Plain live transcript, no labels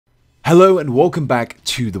Hello and welcome back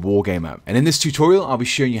to The Wargamer, and in this tutorial I'll be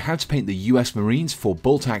showing you how to paint the US Marines for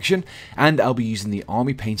bolt action, and I'll be using the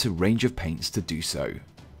Army Painter range of paints to do so.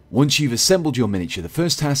 Once you've assembled your miniature, the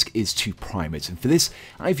first task is to prime it, and for this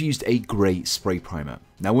I've used a grey spray primer.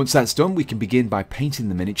 Now once that's done, we can begin by painting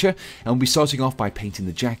the miniature, and we'll be starting off by painting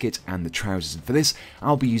the jacket and the trousers, and for this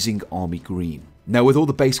I'll be using Army Green. Now with all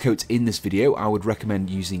the base coats in this video, I would recommend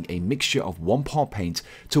using a mixture of 1 part paint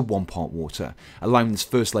to 1 part water, allowing this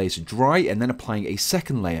first layer to dry and then applying a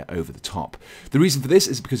second layer over the top. The reason for this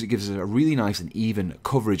is because it gives us a really nice and even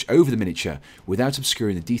coverage over the miniature without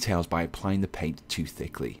obscuring the details by applying the paint too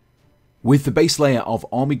thickly. With the base layer of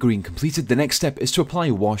Army Green completed, the next step is to apply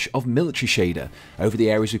a wash of military shader over the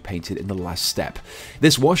areas we painted in the last step.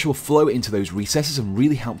 This wash will flow into those recesses and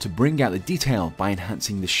really help to bring out the detail by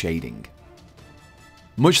enhancing the shading.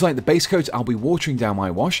 Much like the base coat, I'll be watering down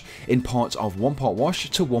my wash in parts of 1 part wash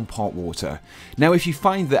to 1 part water. Now if you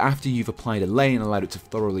find that after you've applied a layer and allowed it to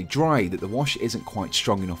thoroughly dry that the wash isn't quite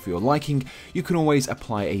strong enough for your liking, you can always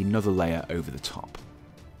apply another layer over the top.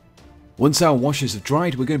 Once our washes have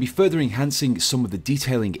dried, we're going to be further enhancing some of the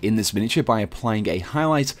detailing in this miniature by applying a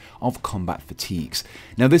highlight of combat fatigues.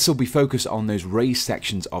 Now this will be focused on those raised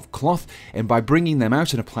sections of cloth, and by bringing them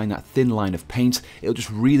out and applying that thin line of paint, it'll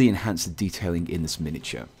just really enhance the detailing in this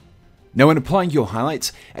miniature. Now when applying your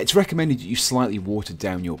highlights, it's recommended that you slightly water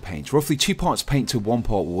down your paint. Roughly 2 parts paint to 1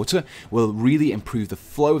 part water will really improve the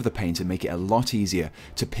flow of the paint and make it a lot easier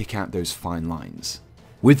to pick out those fine lines.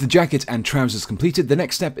 With the jacket and trousers completed, the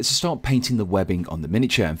next step is to start painting the webbing on the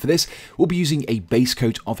miniature, and for this we'll be using a base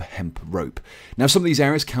coat of hemp rope. Now some of these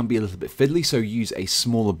areas can be a little bit fiddly, so use a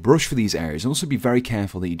smaller brush for these areas, and also be very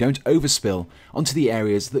careful that you don't overspill onto the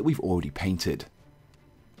areas that we've already painted.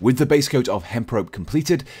 With the base coat of hemp rope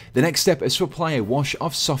completed, the next step is to apply a wash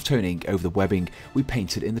of soft toning over the webbing we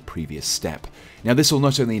painted in the previous step. Now this will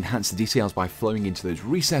not only enhance the details by flowing into those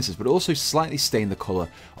recesses, but also slightly stain the colour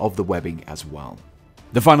of the webbing as well.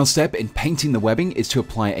 The final step in painting the webbing is to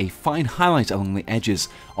apply a fine highlight along the edges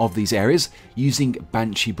of these areas using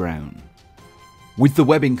Banshee Brown. With the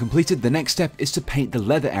webbing completed, the next step is to paint the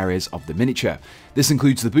leather areas of the miniature. This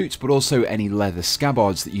includes the boots, but also any leather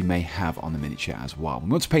scabbards that you may have on the miniature as well. We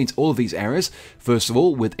want to paint all of these areas, first of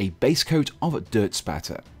all, with a base coat of dirt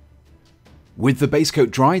spatter. With the base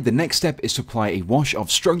coat dry, the next step is to apply a wash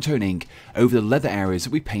of strong toning over the leather areas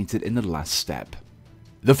that we painted in the last step.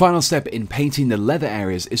 The final step in painting the leather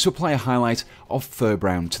areas is to apply a highlight of fur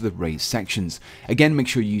brown to the raised sections. Again, make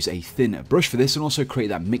sure you use a thin brush for this and also create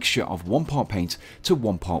that mixture of 1 part paint to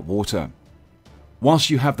 1 part water.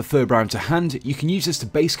 Whilst you have the fur brown to hand, you can use this to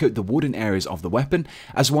base coat the wooden areas of the weapon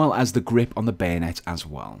as well as the grip on the bayonet as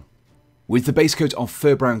well. With the base coat of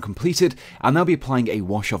fur brown completed, I'll now be applying a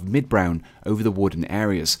wash of mid brown over the wooden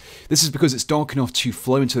areas. This is because it's dark enough to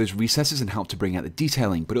flow into those recesses and help to bring out the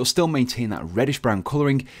detailing, but it'll still maintain that reddish brown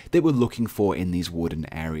colouring that we're looking for in these wooden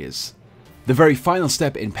areas. The very final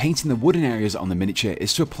step in painting the wooden areas on the miniature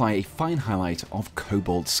is to apply a fine highlight of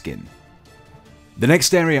Kobold Skin. The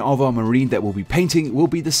next area of our marine that we'll be painting will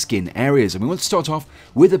be the skin areas, and we want to start off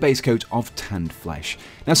with a base coat of tanned flesh.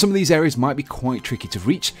 Now some of these areas might be quite tricky to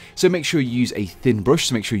reach, so make sure you use a thin brush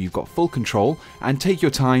to make sure you've got full control, and take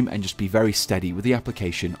your time and just be very steady with the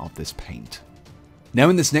application of this paint. Now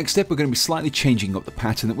in this next step, we're going to be slightly changing up the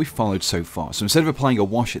pattern that we've followed so far. So instead of applying a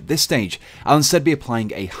wash at this stage, I'll instead be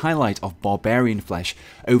applying a highlight of Barbarian Flesh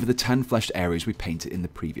over the tan fleshed areas we painted in the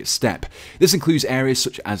previous step. This includes areas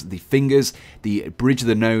such as the fingers, the bridge of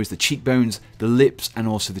the nose, the cheekbones, the lips, and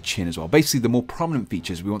also the chin as well. Basically the more prominent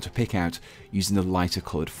features we want to pick out using the lighter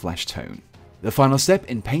coloured flesh tone. The final step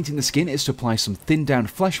in painting the skin is to apply some thinned down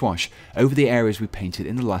flesh wash over the areas we painted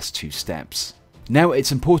in the last 2 steps. Now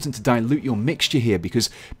it's important to dilute your mixture here because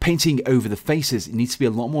painting over the faces needs to be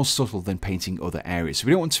a lot more subtle than painting other areas. So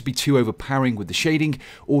we don't want to be too overpowering with the shading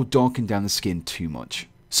or darken down the skin too much.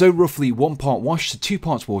 So roughly 1 part wash to 2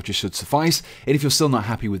 parts water should suffice, and if you're still not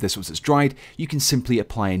happy with this once it's dried, you can simply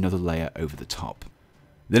apply another layer over the top.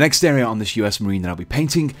 The next area on this US Marine that I'll be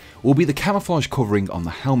painting will be the camouflage covering on the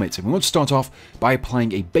helmet, and we want to start off by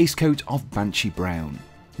applying a base coat of Banshee Brown.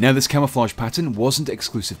 Now this camouflage pattern wasn't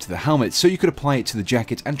exclusive to the helmet, so you could apply it to the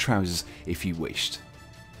jacket and trousers if you wished.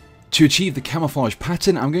 To achieve the camouflage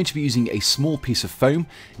pattern, I'm going to be using a small piece of foam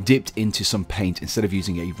dipped into some paint instead of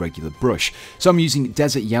using a regular brush. So I'm using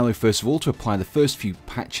Desert Yellow first of all to apply the first few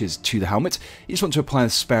patches to the helmet. You just want to apply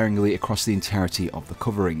this sparingly across the entirety of the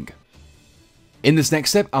covering. In this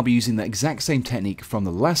next step, I'll be using the exact same technique from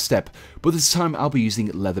the last step, but this time I'll be using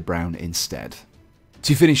leather brown instead.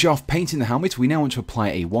 To finish off painting the helmet, we now want to apply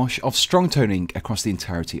a wash of strong tone ink across the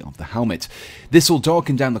entirety of the helmet. This will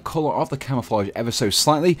darken down the colour of the camouflage ever so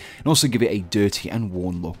slightly and also give it a dirty and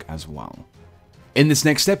worn look as well. In this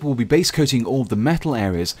next step, we'll be base coating all of the metal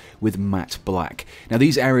areas with matte black. Now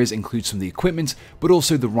these areas include some of the equipment, but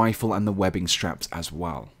also the rifle and the webbing straps as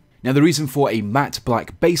well. Now the reason for a matte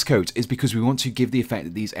black base coat is because we want to give the effect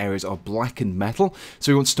that these areas are blackened metal,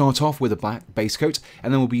 so we want to start off with a black base coat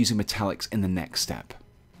and then we'll be using metallics in the next step.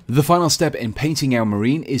 The final step in painting our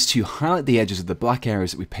Marine is to highlight the edges of the black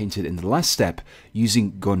areas that we painted in the last step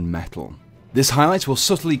using gunmetal. This highlight will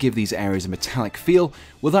subtly give these areas a metallic feel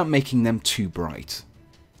without making them too bright.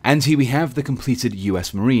 And here we have the completed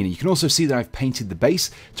US Marine. You can also see that I've painted the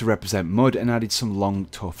base to represent mud and added some long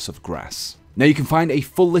tufts of grass. Now you can find a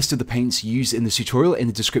full list of the paints used in the tutorial in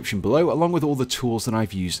the description below, along with all the tools that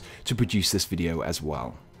I've used to produce this video as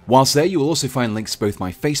well. Whilst there, you will also find links to both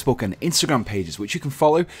my Facebook and Instagram pages, which you can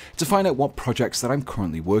follow to find out what projects that I'm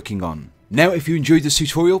currently working on. Now, if you enjoyed this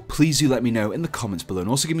tutorial, please do let me know in the comments below and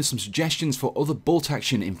also give me some suggestions for other bolt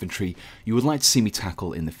action infantry you would like to see me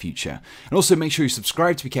tackle in the future. And also make sure you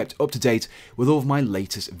subscribe to be kept up to date with all of my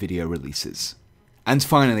latest video releases. And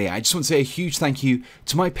finally, I just want to say a huge thank you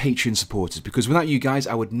to my Patreon supporters, because without you guys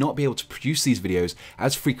I would not be able to produce these videos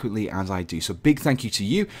as frequently as I do. So big thank you to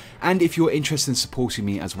you, and if you're interested in supporting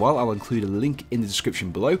me as well, I'll include a link in the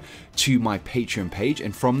description below to my Patreon page,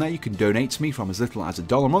 and from there you can donate to me from as little as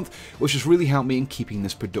 $1 a month, which has really helped me in keeping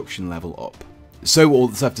this production level up. So all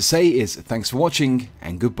that's left to say is thanks for watching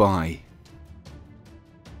and goodbye.